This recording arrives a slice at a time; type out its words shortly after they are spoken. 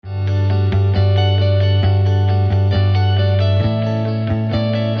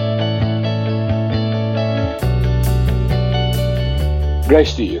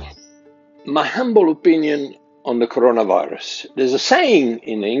Grace to you. My humble opinion on the coronavirus. There's a saying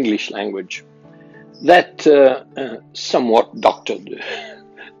in the English language that somewhat doctored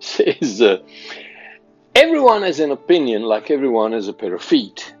says, everyone has an opinion like everyone has a pair of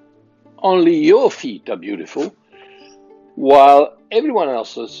feet. Only your feet are beautiful, while everyone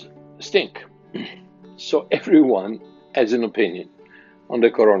else's stink. So everyone has an opinion on the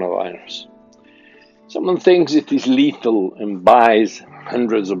coronavirus. Someone thinks it is lethal and buys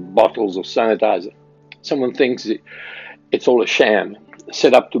hundreds of bottles of sanitizer. Someone thinks it's all a sham,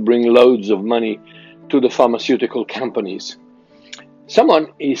 set up to bring loads of money to the pharmaceutical companies.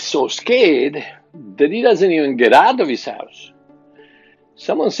 Someone is so scared that he doesn't even get out of his house.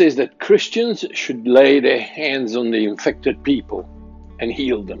 Someone says that Christians should lay their hands on the infected people and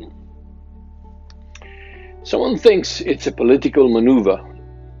heal them. Someone thinks it's a political maneuver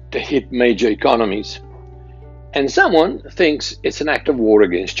to hit major economies. And someone thinks it's an act of war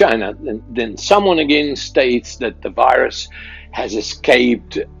against China. And then someone again states that the virus has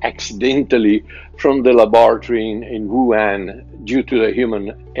escaped accidentally from the laboratory in Wuhan due to the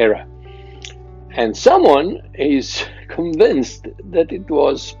human error. And someone is convinced that it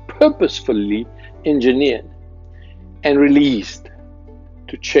was purposefully engineered and released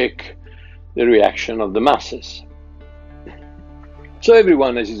to check the reaction of the masses. So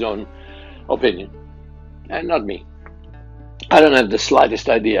everyone has his own opinion, and not me. I don't have the slightest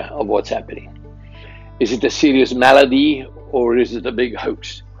idea of what's happening. Is it a serious malady or is it a big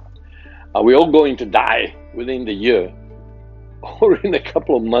hoax? Are we all going to die within the year? Or in a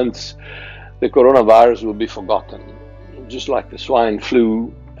couple of months, the coronavirus will be forgotten, just like the swine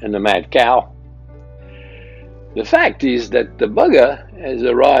flu and the mad cow? The fact is that the bugger has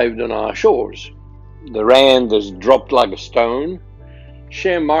arrived on our shores. The rand has dropped like a stone.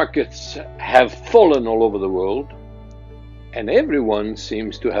 Share markets have fallen all over the world. And everyone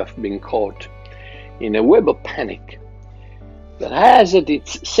seems to have been caught in a web of panic that has at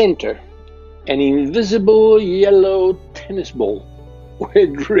its center an invisible yellow tennis ball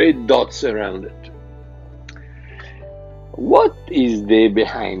with red dots around it. What is there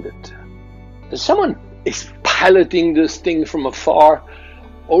behind it? Someone is piloting this thing from afar,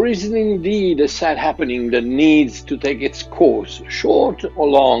 or is it indeed a sad happening that needs to take its course, short or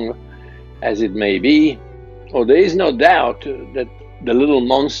long as it may be? Or there is no doubt that the little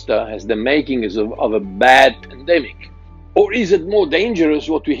monster has the makings of a bad pandemic? Or is it more dangerous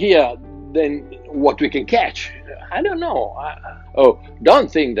what we hear than what we can catch? I don't know. Don't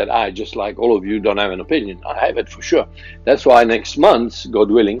think that I, just like all of you, don't have an opinion. I have it for sure. That's why next month,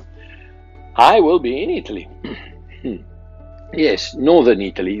 God willing, I will be in Italy. Yes, northern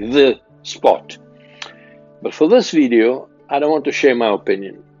Italy, the spot. But for this video, I don't want to share my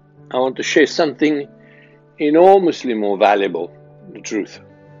opinion. I want to share something enormously more valuable, the truth.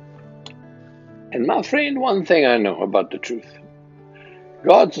 And my friend, one thing I know about the truth: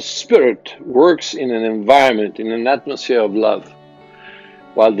 God's Spirit works in an environment, in an atmosphere of love,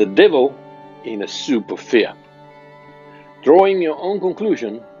 while the devil in a soup of fear. Drawing your own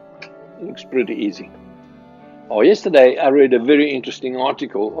conclusion looks pretty easy. Yesterday I read a very interesting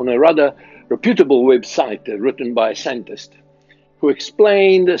article on a rather reputable website written by a scientist who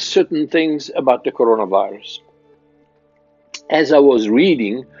explained certain things about the coronavirus. As I was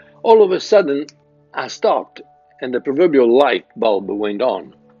reading, all of a sudden I stopped and the proverbial light bulb went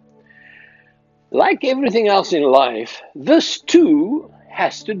on. Like everything else in life, this too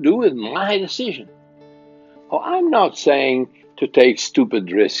has to do with my decision. I'm not saying to take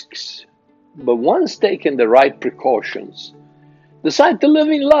stupid risks, but once taken the right precautions, decide to live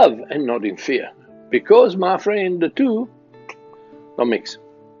in love and not in fear. Because, my friend, the two don't mix.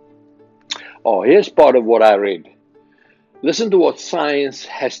 Here's part of what I read. Listen to what science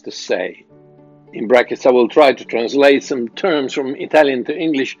has to say. In brackets, I will try to translate some terms from Italian to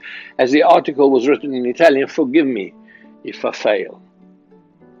English, as the article was written in Italian. Forgive me if I fail.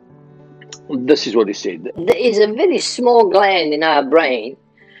 This is what he said. There is a very small gland in our brain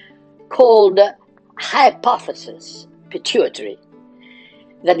called hypophysis, pituitary,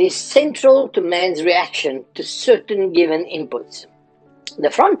 that is central to man's reaction to certain given inputs.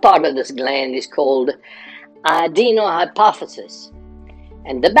 The front part of this gland is called adenohypophysis,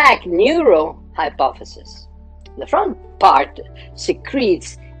 and the back neurohypophysis. The front part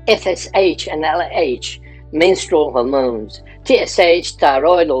secretes FSH and LH, menstrual hormones, TSH,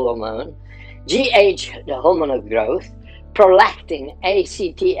 thyroidal hormone, GH, the hormone of growth, prolactin,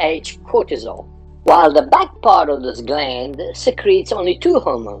 ACTH, cortisol, while the back part of this gland secretes only two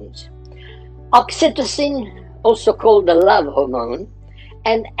hormones, oxytocin, also called the love hormone,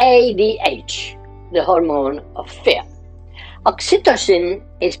 and ADH, the hormone of fear. Oxytocin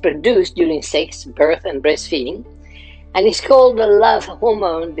is produced during sex, birth, and breastfeeding, and is called the love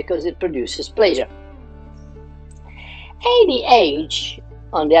hormone because it produces pleasure. ADH,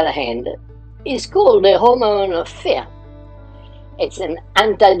 on the other hand, is called the hormone of fear. It's an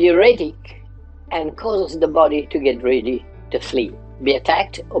antidiuretic and causes the body to get ready to flee, be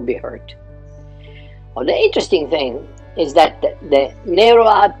attacked, or be hurt. Well, the interesting thing is that the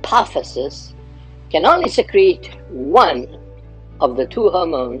neurohypophysis can only secrete one of the two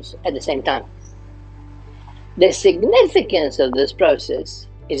hormones at the same time. The significance of this process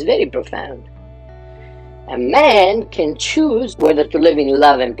is very profound. A man can choose whether to live in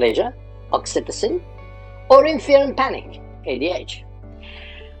love and pleasure, oxytocin, or in fear and panic, ADH.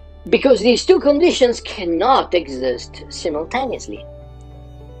 Because these two conditions cannot exist simultaneously.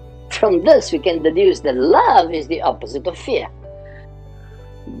 From this, we can deduce that love is the opposite of fear.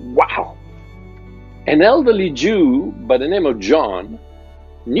 Wow! An elderly Jew by the name of John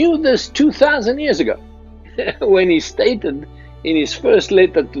knew this 2,000 years ago when he stated in his first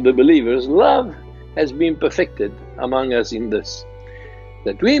letter to the believers, "Love has been perfected among us in this,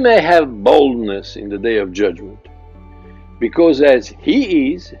 that we may have boldness in the day of judgment. Because as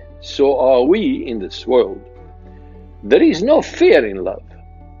he is, so are we in this world. There is no fear in love,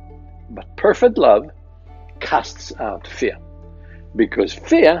 but perfect love casts out fear, because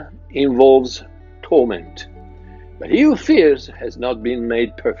fear involves torment. But he who fears has not been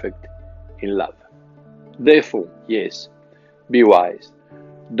made perfect in love. Therefore, yes, be wise.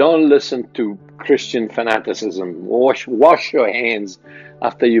 Don't listen to Christian fanaticism. Wash your hands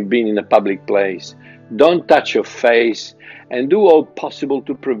after you've been in a public place. Don't touch your face, and do all possible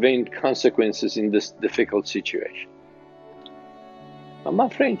to prevent consequences in this difficult situation. But my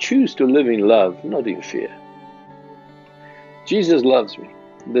friend, choose to live in love, not in fear. Jesus loves me.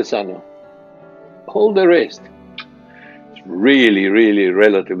 This I know. All the rest is really, really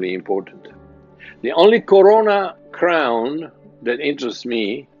relatively important. The only corona crown that interests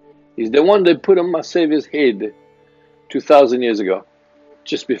me is the one they put on my Savior's head 2,000 years ago,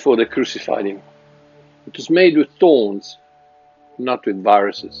 just before they crucified him. It was made with thorns, not with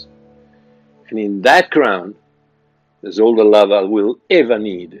viruses. And in that crown, there's all the love I will ever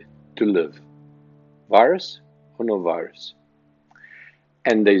need to live. Virus or no virus.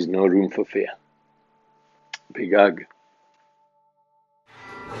 And there's no room for fear. Big hug.